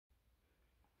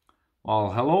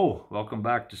Well, hello. Welcome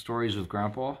back to Stories with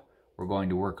Grandpa. We're going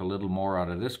to work a little more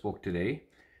out of this book today.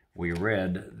 We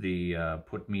read the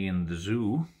Put Me in the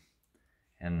Zoo,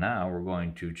 and now we're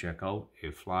going to check out A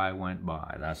Fly Went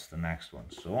By. That's the next one.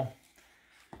 So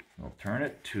we'll turn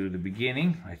it to the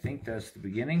beginning. I think that's the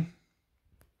beginning.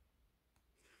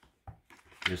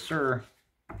 Yes, sir.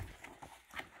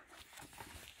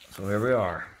 So here we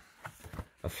are.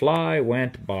 A Fly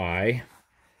Went By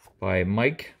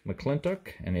Mike McClintock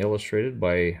and illustrated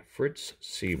by Fritz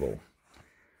Siebel.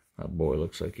 That boy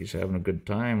looks like he's having a good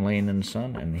time laying in the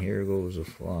sun, and here goes a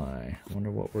fly. I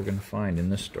wonder what we're going to find in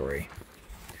this story.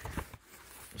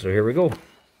 So here we go.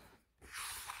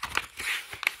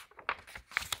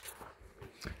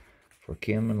 For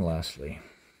Kim and Leslie.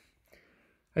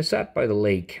 I sat by the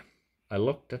lake. I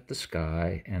looked at the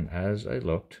sky, and as I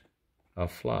looked, a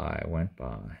fly went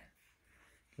by.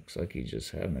 Looks like he's just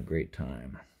having a great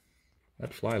time.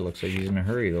 That fly looks like he's in a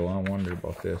hurry, though. I wonder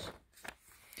about this.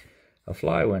 A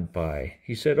fly went by.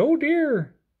 He said, "Oh,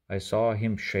 dear." I saw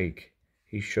him shake.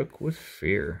 He shook with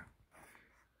fear.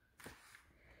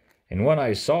 And when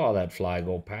I saw that fly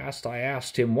go past, I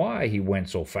asked him why he went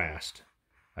so fast.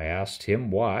 I asked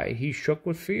him why he shook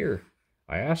with fear.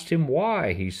 I asked him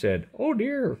why. He said, "Oh,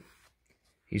 dear."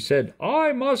 He said,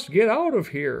 "I must get out of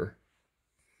here."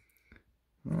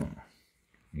 Oh,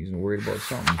 he's worried about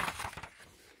something.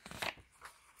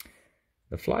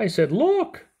 The fly said,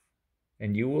 "Look,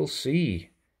 and you will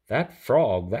see. That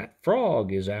frog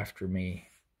is after me."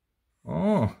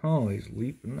 Oh, he's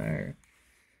leaping there.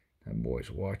 That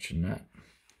boy's watching that.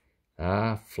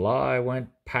 The fly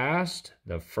went past,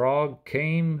 the frog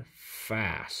came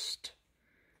fast.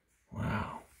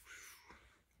 Wow.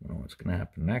 I don't know what's going to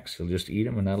happen next. He'll just eat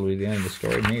him, and that'll be the end of the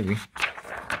story, maybe.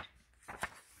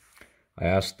 I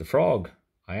asked the frog.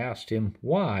 I asked him,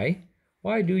 why?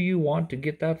 Why do you want to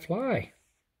get that fly?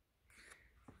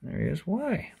 There he is.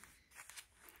 Why?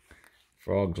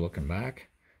 Frog's looking back.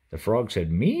 The frog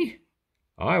said, "Me?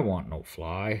 I want no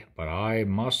fly, but I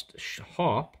must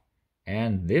hop,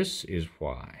 and this is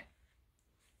why."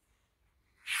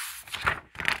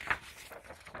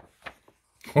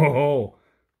 Oh,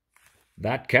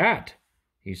 that cat,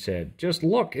 he said. "Just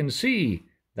look and see.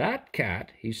 That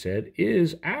cat," he said,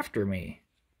 "is after me."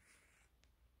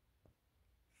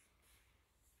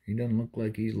 He doesn't look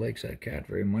like he likes that cat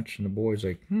very much, and the boy's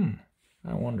like,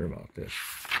 I wonder about this.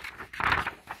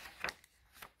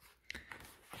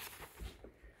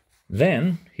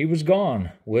 Then he was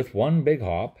gone with one big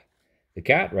hop. The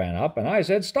cat ran up, and I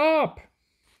said, "Stop!"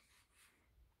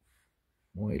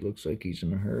 Boy, he looks like he's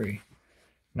in a hurry.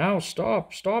 "Now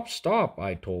stop, stop, stop,"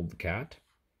 I told the cat.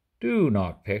 "Do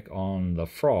not pick on the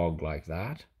frog like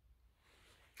that."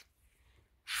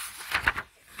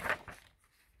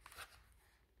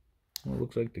 Well, it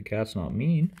looks like the cat's not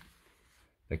mean.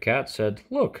 The cat said,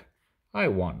 "Look, I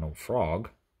want no frog.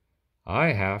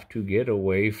 I have to get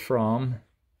away from..."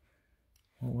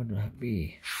 What would that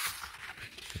be?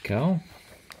 The cow?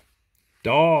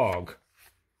 Dog.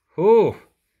 Oh,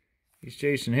 he's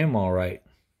chasing him all right.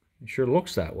 It sure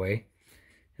looks that way.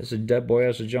 That boy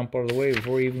has to jump out of the way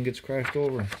before he even gets crashed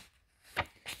over.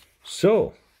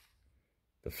 So,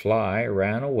 the fly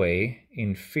ran away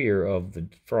in fear of the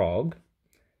frog,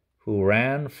 who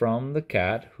ran from the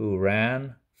cat, who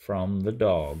ran from the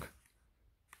dog.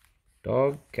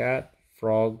 Dog, cat,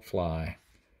 frog, fly.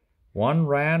 One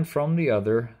ran from the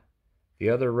other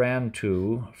ran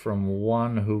too from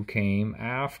one who came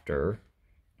after.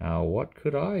 Now what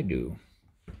could I do?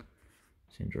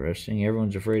 It's interesting.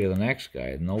 Everyone's afraid of the next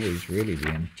guy. Nobody's really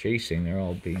being chasing. They're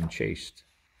all being chased.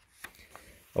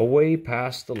 Away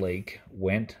past the lake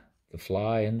went the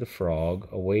fly and the frog.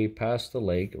 Away past the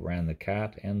lake ran the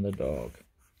cat and the dog.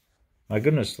 My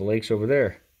goodness, the lake's over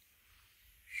there.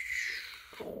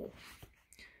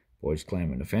 Boys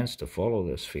climbing the fence to follow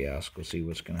this fiasco, see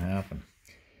what's going to happen.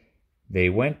 They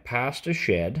went past a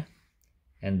shed,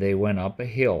 and they went up a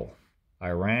hill. I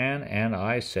ran, and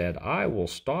I said, "I will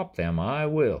stop them, I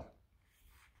will."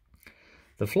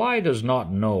 The fly does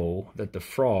not know that the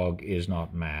frog is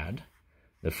not mad.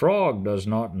 The frog does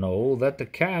not know that the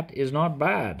cat is not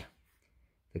bad.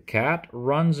 The cat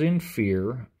runs in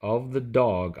fear of the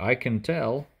dog. I can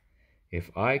tell. If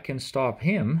I can stop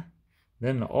him,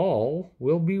 then all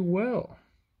will be well.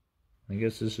 I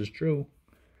guess this is true.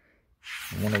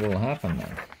 I wonder what will happen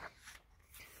then.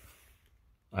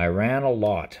 I ran a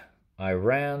lot. I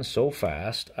ran so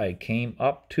fast, I came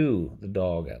up to the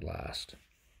dog at last.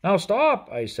 "Now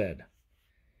stop," I said.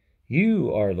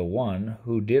 "You are the one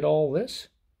who did all this?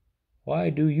 Why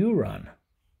do you run?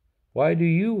 Why do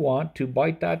you want to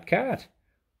bite that cat?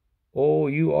 Oh,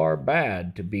 you are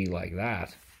bad to be like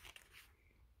that."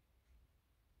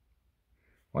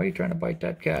 Why are you trying to bite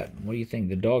that cat? What do you think?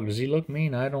 The dog, does he look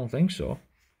mean? I don't think so.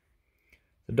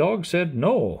 The dog said,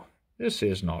 no, this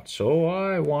is not so.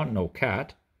 I want no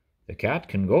cat. The cat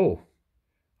can go.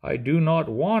 I do not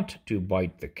want to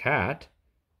bite the cat.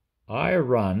 I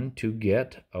run to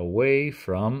get away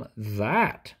from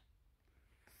that.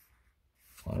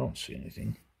 Well, I don't see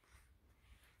anything.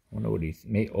 I wonder what he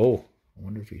may. Oh, I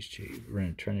wonder if he's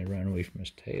trying to run away from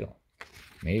his tail.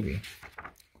 Maybe.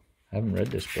 I haven't read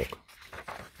this book.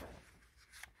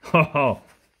 Oh,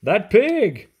 that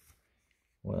pig!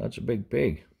 Well, that's a big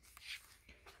pig.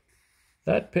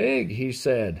 That pig, he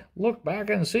said. Look back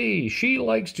and see. She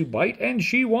likes to bite and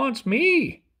she wants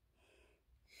me.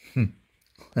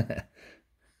 I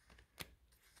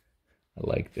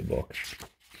like the book.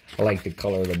 I like the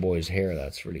color of the boy's hair.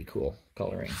 That's really cool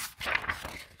coloring.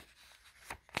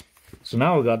 So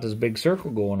now we got this big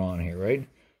circle going on here, right?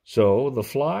 So the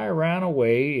fly ran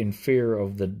away in fear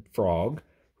of the frog,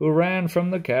 who ran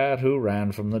from the cat, who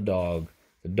ran from the dog.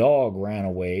 The dog ran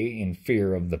away in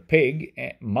fear of the pig.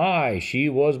 My, she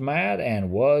was mad, and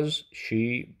was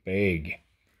she big.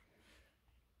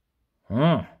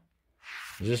 Huh.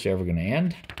 Is this ever going to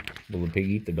end? Will the pig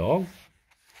eat the dog?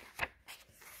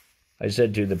 I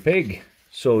said to the pig,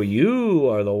 so you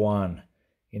are the one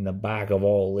in the back of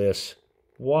all this.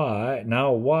 Why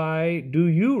do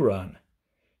you run?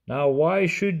 Now why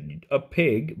should a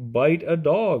pig bite a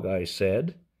dog, I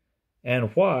said.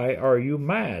 And why are you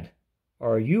mad?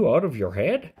 Are you out of your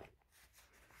head?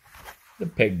 The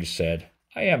pig said,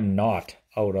 I am not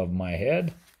out of my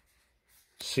head.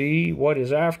 See what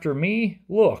is after me?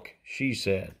 Look, she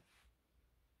said.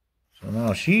 So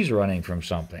now she's running from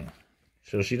something.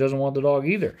 So she doesn't want the dog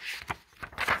either.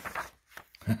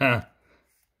 That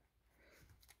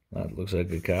looks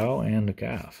like a cow and a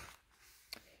calf.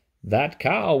 That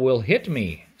cow will hit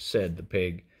me, said the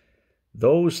pig.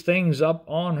 Those things up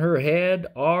on her head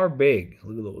are big.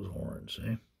 Look at those horns,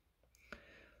 eh?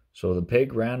 So the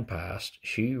pig ran past.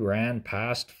 She ran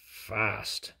past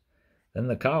fast. Then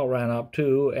the cow ran up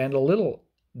too, and a little.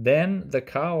 Then the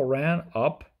cow ran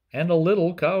up, and a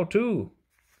little cow too.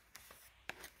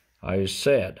 I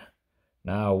said,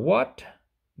 now what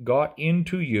got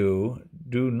into you?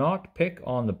 Do not pick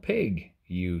on the pig,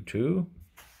 you two.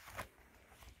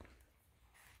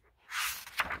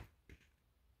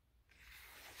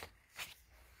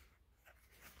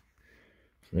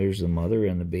 There's the mother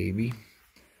and the baby.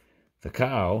 The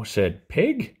cow said,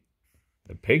 pig?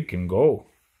 The pig can go.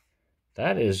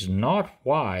 That is not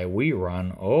why we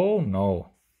run, oh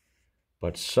no.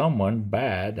 But someone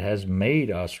bad has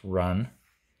made us run.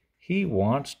 He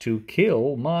wants to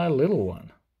kill my little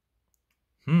one.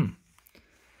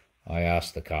 I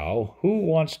asked the cow, who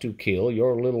wants to kill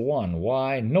your little one?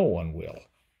 Why, no one will.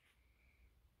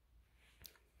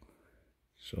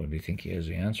 So do you think he has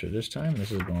the answer this time?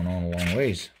 This is going on a long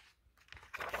ways.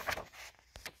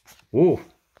 Ooh.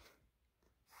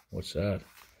 What's that?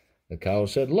 The cow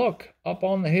said, look, up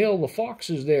on the hill, the fox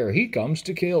is there. He comes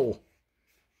to kill.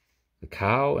 The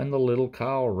cow and the little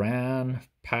cow ran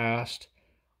past,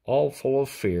 all full of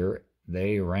fear.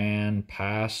 They ran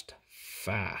past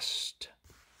fast.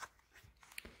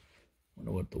 I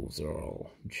wonder what those are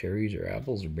all. Cherries or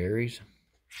apples or berries?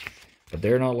 But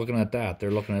they're not looking at that.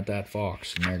 They're looking at that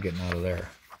fox, and they're getting out of there.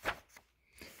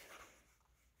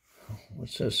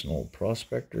 What's this, an old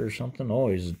prospector or something? Oh,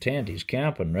 he's a tent. He's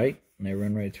camping, right? And they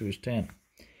run right through his tent.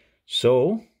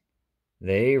 So,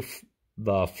 the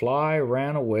fly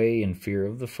ran away in fear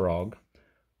of the frog,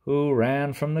 who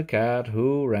ran from the cat,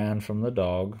 who ran from the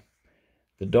dog.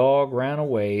 The dog ran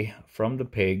away from the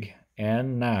pig,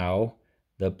 and now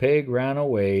the pig ran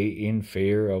away in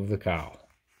fear of the cow.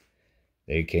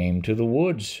 They came to the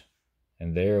woods,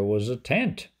 and there was a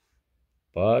tent.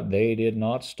 But they did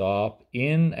not stop.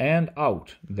 In and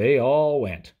out they all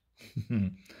went.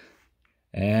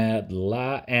 And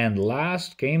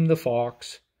last came the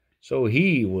fox. So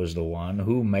he was the one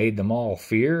who made them all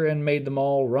fear and made them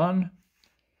all run.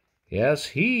 Yes,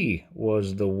 he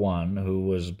was the one who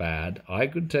was bad, I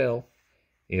could tell.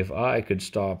 If I could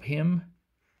stop him,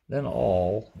 then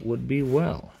all would be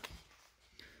well.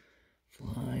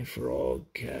 Fly, frog,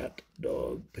 cat,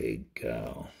 dog, pig,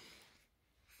 cow,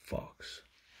 fox.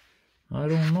 I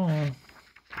don't know.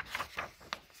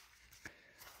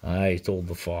 I told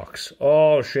the fox,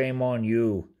 oh, shame on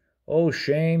you. Oh,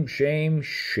 shame, shame,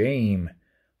 shame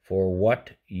for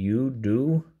what you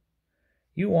do.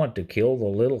 You want to kill the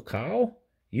little cow?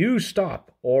 You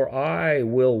stop, or I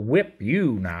will whip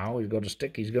you now. He's got a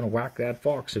stick. He's going to whack that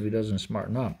fox if he doesn't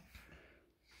smarten up.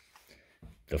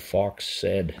 The fox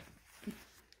said,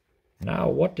 now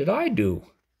what did I do?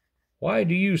 Why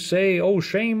do you say, oh,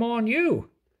 shame on you?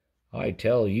 I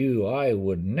tell you, I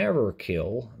would never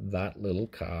kill that little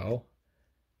cow.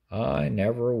 I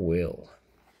never will.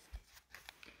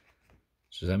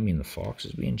 So does that mean the fox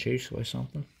is being chased by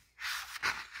something?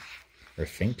 Or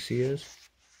thinks he is?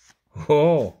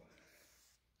 Oh!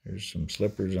 There's some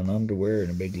slippers and underwear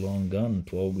and a big long gun,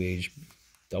 12-gauge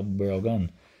double-barrel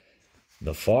gun.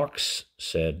 The fox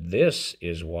said, "This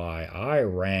is why I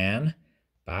ran.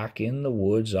 Back in the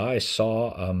woods I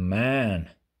saw a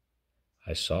man.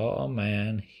 I saw a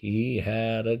man. He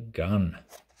had a gun.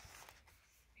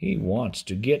 He wants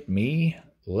to get me.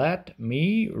 Let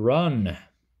me run."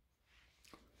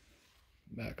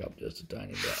 Back up just a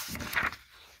tiny bit.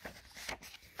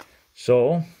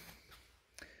 So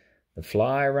the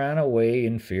fly ran away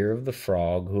in fear of the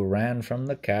frog, who ran from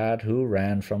the cat, who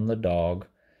ran from the dog.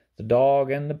 The dog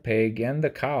and the pig and the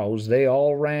cows, they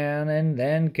all ran, and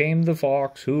then came the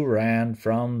fox, who ran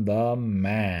from the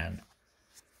man.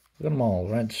 Look at them all.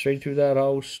 Ran straight through that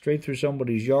house, straight through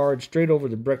somebody's yard, straight over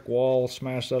the brick wall,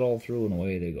 smashed that all through, and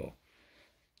away they go.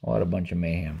 What a bunch of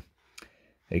mayhem.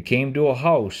 They came to a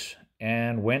house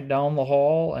and went down the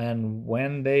hall, and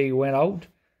when they went out,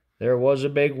 there was a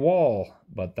big wall,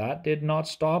 but that did not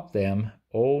stop them.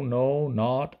 Oh, no,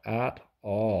 not at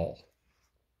all.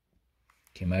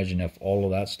 Can you imagine if all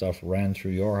of that stuff ran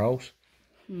through your house?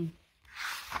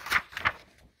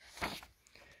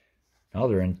 Now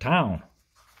they're in town.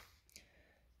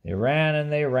 They ran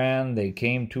and they ran. They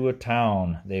came to a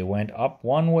town. They went up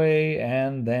one way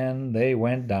and then they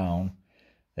went down.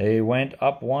 They went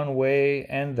up one way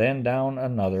and then down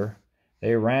another.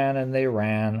 They ran and they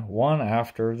ran, one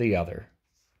after the other.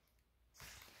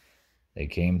 They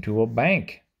came to a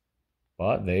bank,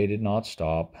 but they did not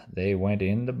stop. They went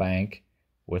in the bank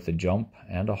with a jump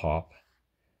and a hop.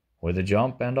 With a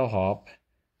jump and a hop,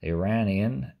 they ran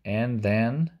in, and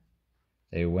then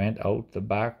they went out the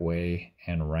back way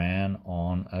and ran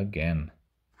on again.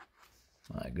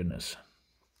 My goodness.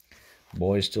 The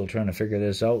boy's still trying to figure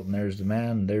this out, and there's the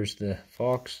man, there's the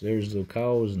fox, there's the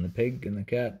cows and the pig and the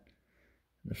cat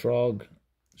and the frog.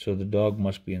 So the dog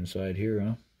must be inside here,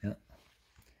 huh? Yeah.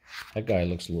 That guy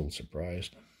looks a little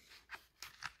surprised.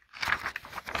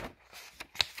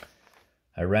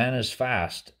 I ran as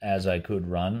fast as I could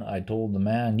run. I told the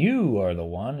man, "You are the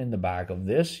one in the back of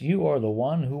this. You are the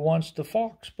one who wants the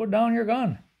fox. Put down your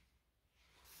gun."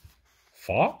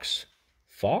 "Fox?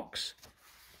 Fox?"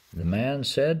 The man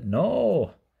said,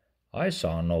 "No, I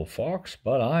saw no fox,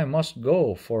 but I must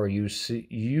go, for you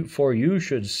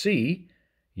should see,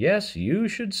 yes, you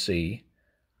should see,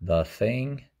 the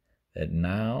thing that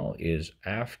now is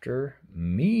after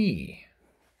me."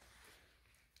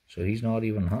 So he's not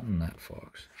even hunting that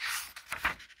fox.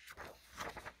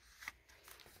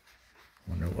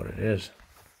 Wonder what it is.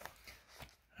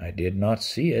 "I did not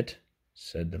see it,"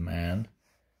 said the man.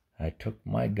 "I took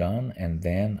my gun and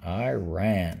then I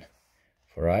ran,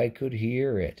 for I could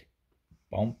hear it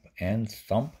bump and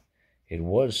thump. It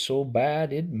was so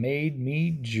bad it made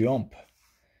me jump.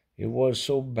 It was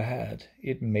so bad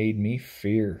it made me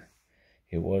fear.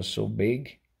 It was so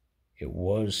big, it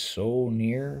was so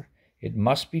near. It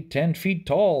must be 10 feet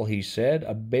tall," he said,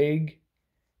 "a big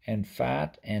and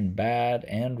fat and bad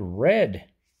and red.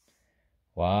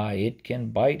 Why, it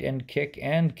can bite and kick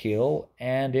and kill,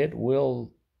 and it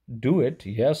will do it,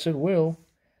 yes it will.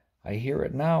 I hear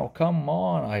it now. Come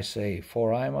on, I say,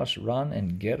 for I must run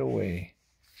and get away."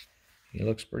 He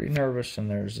looks pretty nervous,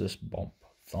 and there's this bump,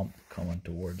 thump coming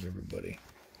towards everybody.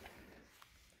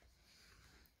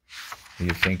 Who do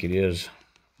you think it is?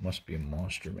 Must be a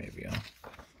monster maybe, huh?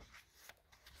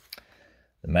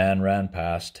 The man ran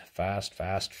past, fast,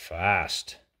 fast,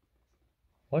 fast.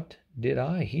 What did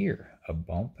I hear? A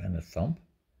bump and a thump?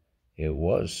 It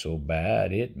was so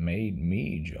bad it made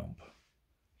me jump.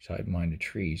 He's hiding behind a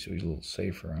tree, so he's a little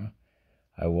safer, huh?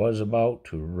 I was about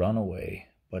to run away,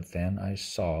 but then I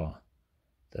saw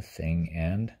the thing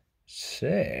and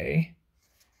say,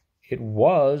 it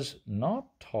was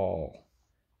not tall.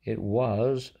 It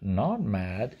was not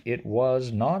mad. It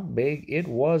was not big. It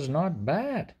was not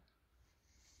bad.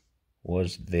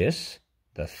 Was this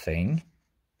the thing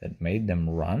that made them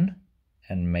run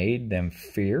and made them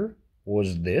fear?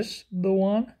 Was this the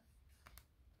one?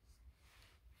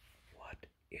 What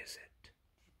is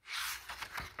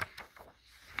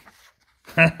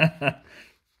it?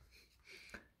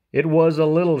 It was a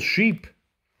little sheep.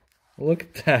 Look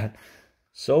at that.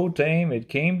 So tame it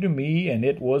came to me, and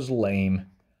it was lame.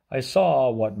 I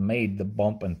saw what made the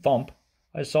bump and thump.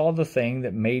 I saw the thing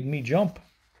that made me jump.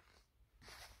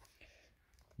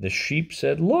 The sheep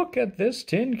said, "Look at this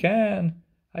tin can.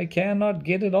 I cannot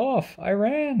get it off. I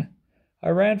ran. I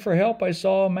ran for help. I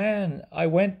saw a man. I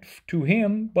went to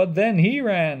him, but then he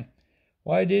ran.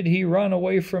 Why did he run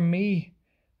away from me?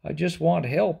 I just want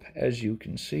help, as you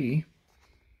can see."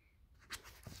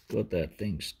 Got that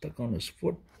thing stuck on his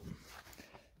foot.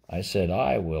 I said,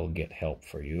 "I will get help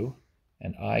for you,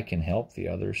 and I can help the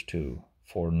others too,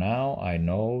 for now I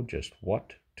know just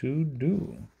what to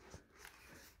do."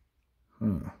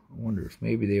 I wonder if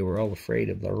maybe they were all afraid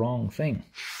of the wrong thing.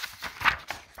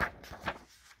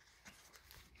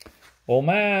 "Old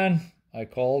man," I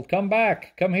called, "come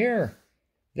back, come here.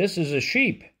 This is a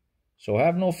sheep, so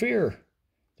have no fear.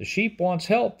 The sheep wants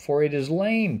help, for it is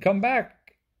lame. Come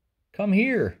back, come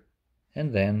here."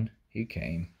 And then he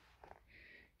came.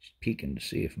 Just peeking to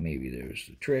see if maybe there's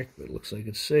a trick, but it looks like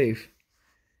it's safe.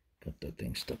 Got that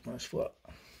thing stuck on his foot.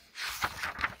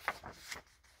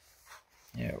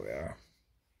 There we are.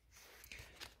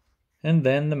 And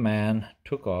then the man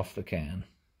took off the can.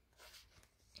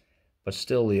 But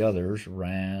still the others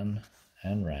ran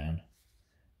and ran.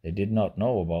 They did not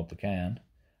know about the can.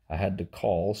 I had to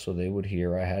call so they would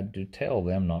hear. I had to tell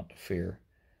them not to fear.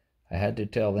 I had to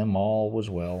tell them all was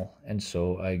well, and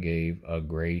so I gave a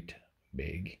great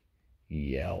big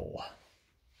yell.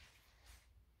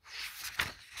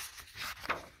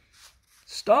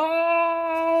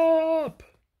 "Stop!"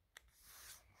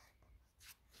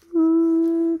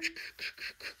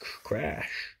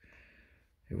 Crash.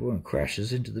 Everyone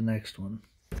crashes into the next one.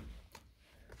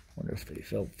 Wonder if they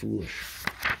felt foolish.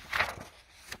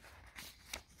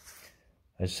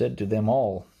 I said to them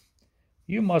all,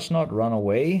 "You must not run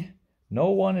away.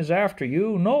 No one is after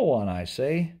you, no one, I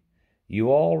say.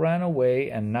 You all ran away,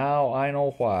 and now I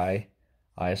know why.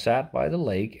 I sat by the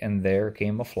lake, and there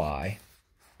came a fly.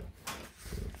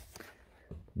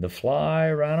 The fly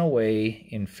ran away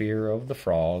in fear of the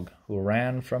frog, who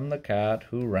ran from the cat,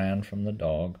 who ran from the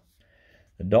dog.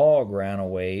 The dog ran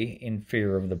away in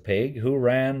fear of the pig, who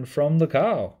ran from the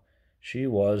cow. She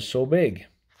was so big.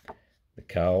 The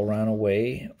cow ran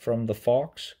away from the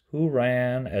fox, who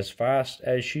ran as fast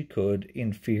as she could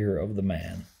in fear of the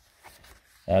man.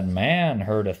 That man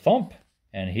heard a thump,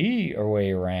 and he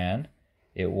away ran.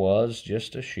 It was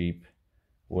just a sheep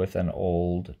with an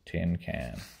old tin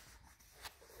can."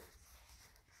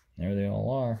 There they all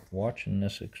are, watching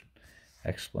this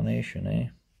explanation, eh?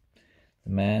 The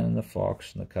man and the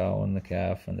fox and the cow and the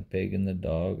calf and the pig and the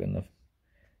dog and the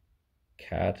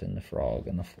cat and the frog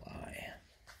and the fly.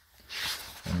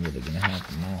 When are they going to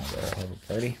happen now? They'll all have a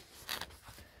party.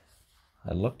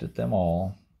 I looked at them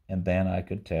all, and then I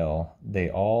could tell they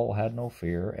all had no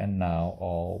fear, and now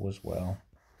all was well.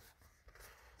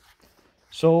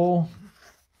 So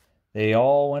they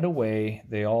all went away.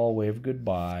 They all waved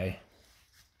goodbye.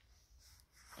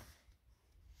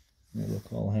 They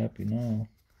look all happy now.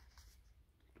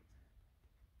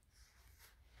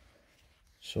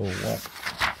 So what?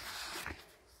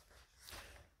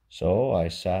 So I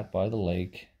sat by the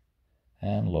lake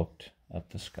and looked at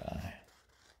the sky.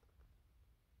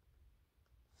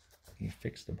 He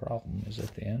fixed the problem is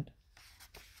at the end.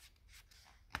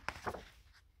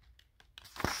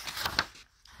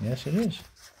 Yes, it is.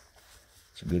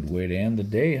 It's a good way to end the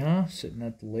day, huh? Sitting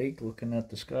at the lake, looking at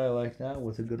the sky like that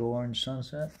with a good orange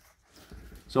sunset.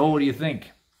 So what do you think?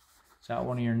 Is that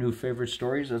one of your new favorite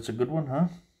stories? That's a good one, huh?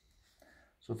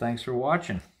 So thanks for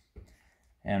watching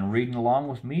and reading along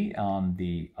with me on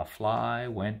the A Fly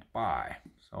Went By.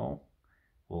 So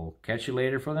we'll catch you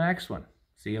later for the next one.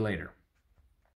 See you later.